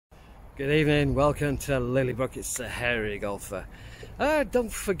Good evening, welcome to Lily Bucket's Sahara Golfer.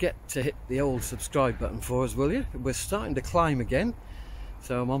 Don't forget to hit the old subscribe button for us, will you? We're starting to climb again,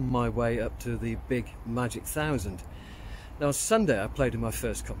 so I'm on my way up to the big Magic 1000. Now on Sunday I played in my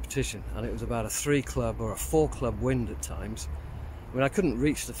first competition and it was about a 3 club or a 4 club wind at times. I mean, I couldn't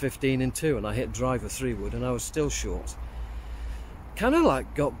reach the 15 in 2 and I hit driver 3 wood and I was still short. Kind of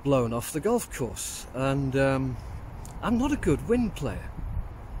like got blown off the golf course, and I'm not a good wind player.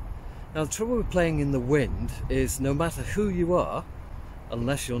 Now the trouble with playing in the wind is no matter who you are,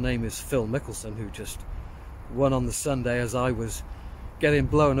 unless your name is Phil Mickelson, who just won on the Sunday as I was getting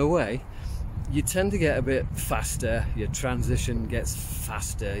blown away, you tend to get a bit faster, your transition gets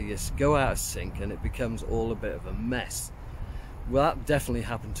faster, you go out of sync and it becomes all a bit of a mess. Well, that definitely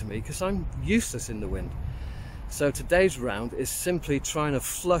happened to me because I'm useless in the wind. So today's round is simply trying to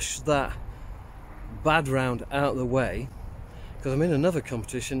flush that bad round out of the way, because I'm in another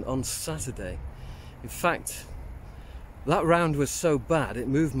competition on Saturday. In fact, that round was so bad it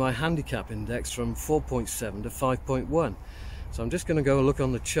moved my handicap index from 4.7 to 5.1. So I'm just going to go look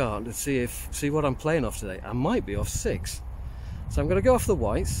on the chart to see what I'm playing off today. I might be off 6. So I'm going to go off the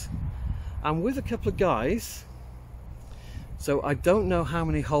whites. I'm with a couple of guys, so I don't know how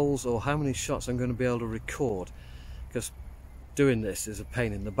many holes or how many shots I'm going to be able to record, because doing this is a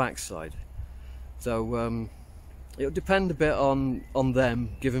pain in the backside. So it'll depend a bit on them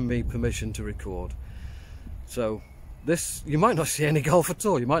giving me permission to record. So this, you might not see any golf at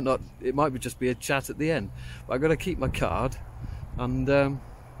all. You might not. It might just be a chat at the end. But I've got to keep my card and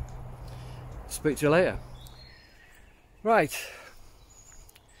speak to you later. Right.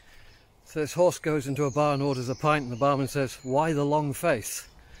 So this horse goes into a bar and orders a pint, and the barman says, "Why the long face?"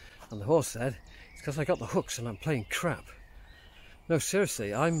 And the horse said, "It's because I got the hooks and I'm playing crap." No,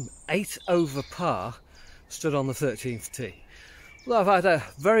 seriously, I'm 8 over par. Stood on the 13th tee. Well, I've had a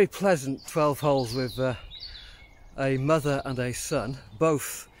very pleasant 12 holes with a mother and a son,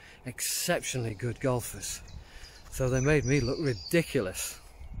 both exceptionally good golfers. So they made me look ridiculous.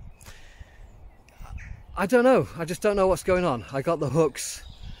 I don't know, I just don't know what's going on. I got the hooks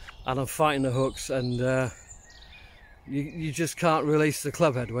and I'm fighting the hooks, and you just can't release the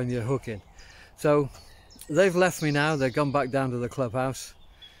club head when you're hooking. So they've left me now, they've gone back down to the clubhouse.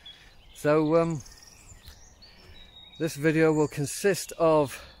 So this video will consist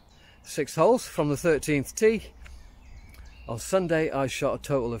of 6 holes from the 13th tee. On Sunday I shot a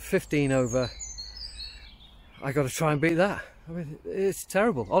total of 15 over. I got to try and beat that. I mean, it's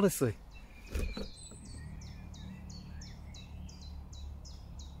terrible, honestly.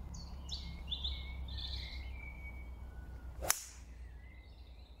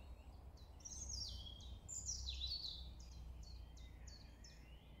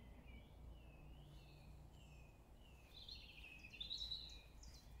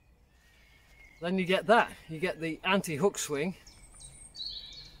 Then you get that, you get the anti-hook swing.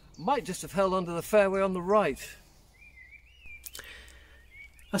 Might just have held onto the fairway on the right.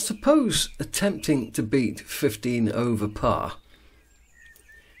 I suppose attempting to beat 15 over par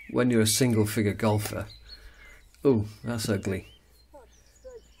when you're a single figure golfer, oh, that's ugly,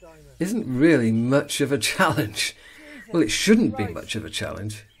 isn't really much of a challenge. Well, it shouldn't be much of a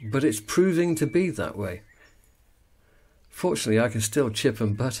challenge, but it's proving to be that way. Fortunately, I can still chip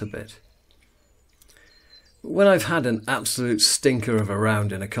and putt a bit. When I've had an absolute stinker of a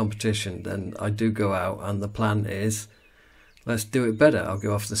round in a competition, then I do go out and the plan is, let's do it better. I'll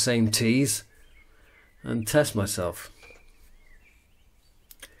go off the same tees and test myself.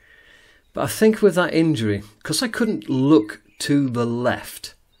 But I think with that injury, because I couldn't look to the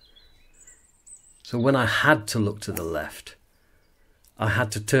left, so when I had to look to the left, I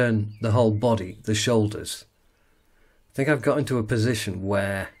had to turn the whole body, the shoulders. I think I've got into a position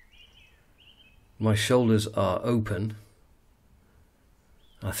where my shoulders are open.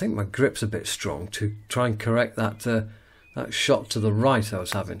 I think my grip's a bit strong to try and correct that that shot to the right I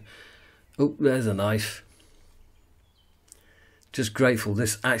was having. Oh, there's a knife. Just grateful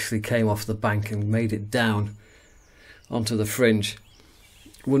this actually came off the bank and made it down onto the fringe.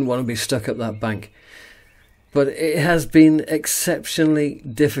 Wouldn't want to be stuck up that bank. But it has been exceptionally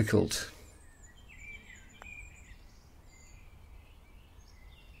difficult.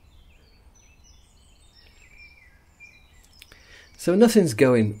 So nothing's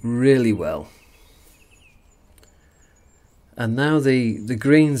going really well. And now the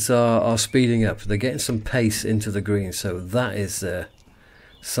greens are speeding up. They're getting some pace into the greens, so that is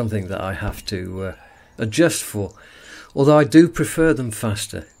something that I have to adjust for. Although I do prefer them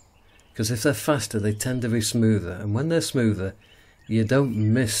faster, because if they're faster they tend to be smoother, and when they're smoother you don't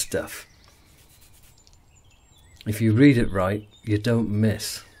miss stuff. If you read it right, you don't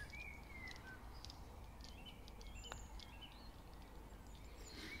miss.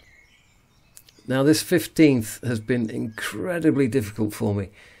 Now this 15th has been incredibly difficult for me.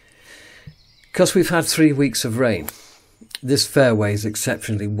 Because we've had 3 weeks of rain, this fairway is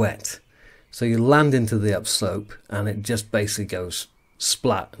exceptionally wet. So you land into the upslope and it just basically goes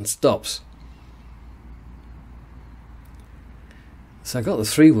splat and stops. So I got the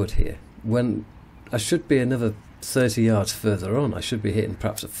 3-wood here when I should be another 30 yards further on. I should be hitting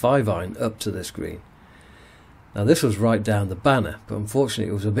perhaps a 5-iron up to this green. Now this was right down the banner, but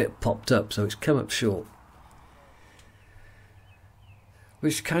unfortunately it was a bit popped up, so it's come up short.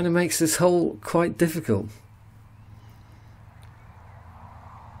 Which kind of makes this hole quite difficult.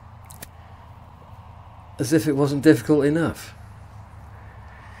 As if it wasn't difficult enough.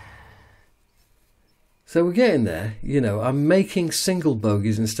 So we're getting there, you know, I'm making single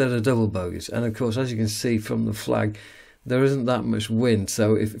bogeys instead of double bogeys. And of course, as you can see from the flag, there isn't that much wind.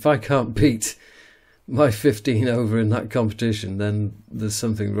 So if I can't beat my 15 over in that competition, then there's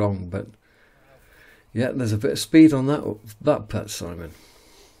something wrong. But yeah, there's a bit of speed on that putt, Simon.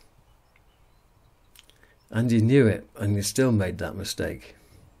 And you knew it, and you still made that mistake.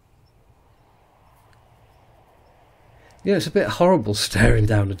 You know, it's a bit horrible staring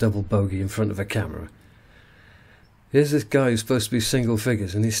down a double bogey in front of a camera. Here's this guy who's supposed to be single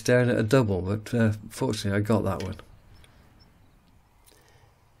figures and he's staring at a double, but fortunately I got that one.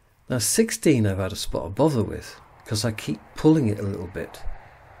 Now 16 I've had a spot of bother with because I keep pulling it a little bit.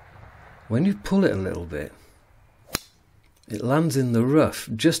 When you pull it a little bit, it lands in the rough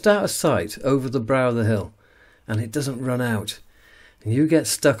just out of sight over the brow of the hill and it doesn't run out and you get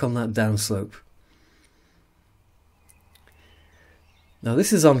stuck on that downslope. Now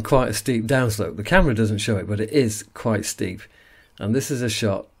this is on quite a steep downslope. The camera doesn't show it, but it is quite steep. And this is a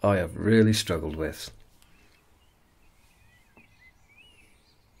shot I have really struggled with.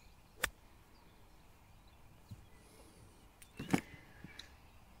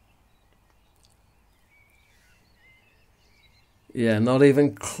 Yeah, not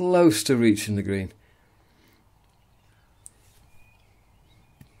even close to reaching the green.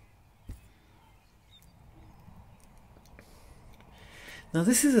 Now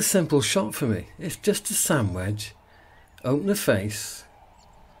this is a simple shot for me. It's just a sand wedge, open the face,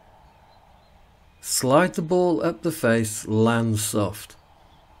 slide the ball up the face, land soft.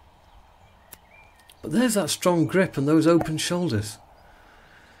 But there's that strong grip and those open shoulders.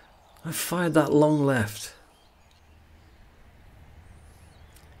 I fired that long left.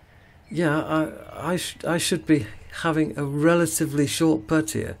 Yeah, I should be having a relatively short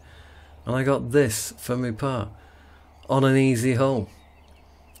putt here. And I got this for my par on an easy hole.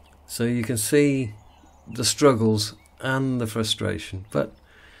 So you can see the struggles and the frustration. But,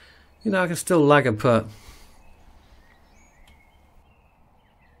 you know, I can still lag a putt.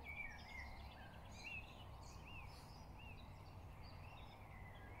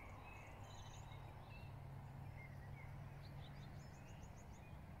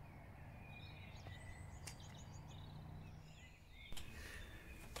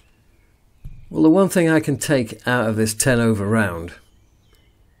 Well, the one thing I can take out of this 10 over round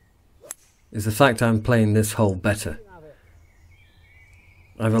is the fact I'm playing this hole better.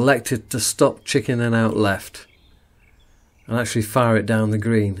 I've elected to stop chickening out left and actually fire it down the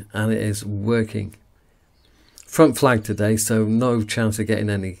green, and it is working. Front flag today, so no chance of getting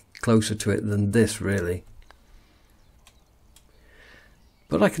any closer to it than this really.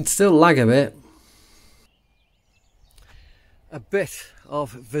 But I can still lag a bit. A bit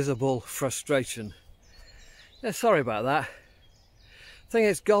of visible frustration. Yeah, sorry about that. Thing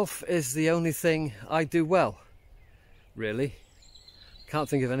is, golf is the only thing I do well, really. Can't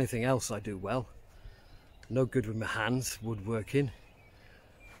think of anything else I do well. No good with my hands, woodworking,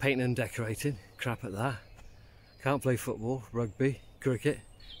 painting and decorating, crap at that. Can't play football, rugby, cricket,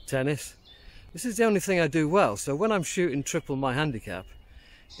 tennis. This is the only thing I do well, so when I'm shooting triple my handicap,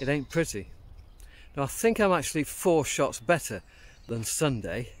 it ain't pretty. Now I think I'm actually 4 shots better than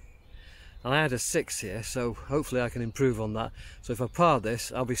Sunday. And I had a 6 here, so hopefully I can improve on that. So if I par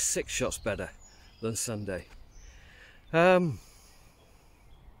this, I'll be 6 shots better than Sunday.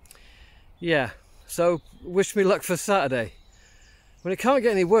 Yeah, so wish me luck for Saturday. Well, it can't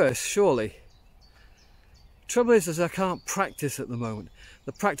get any worse, surely. Trouble is I can't practice at the moment.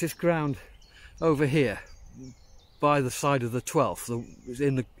 The practice ground over here, by the side of the 12th,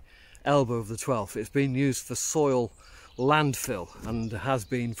 in the elbow of the 12th, it's been used for soil landfill and has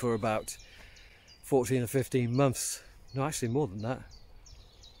been for about 14 or 15 months, no, actually more than that,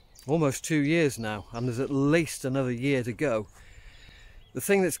 almost 2 years now, and there's at least another year to go. The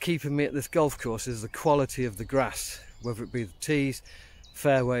thing that's keeping me at this golf course is the quality of the grass, whether it be the tees,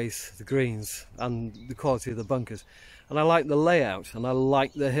 fairways, the greens, and the quality of the bunkers. And I like the layout, and I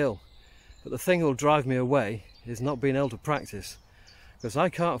like the hill. But the thing that'll drive me away is not being able to practice, because I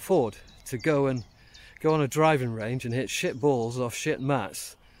can't afford to go on a driving range and hit shit balls off shit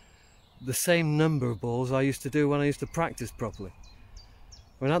mats the same number of balls I used to do when I used to practice properly.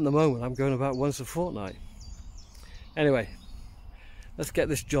 I mean, at the moment I'm going about once a fortnight. Anyway, let's get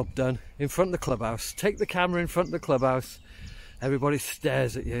this job done in front of the clubhouse. Take the camera in front of the clubhouse. Everybody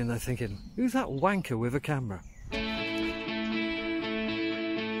stares at you and they're thinking, who's that wanker with a camera?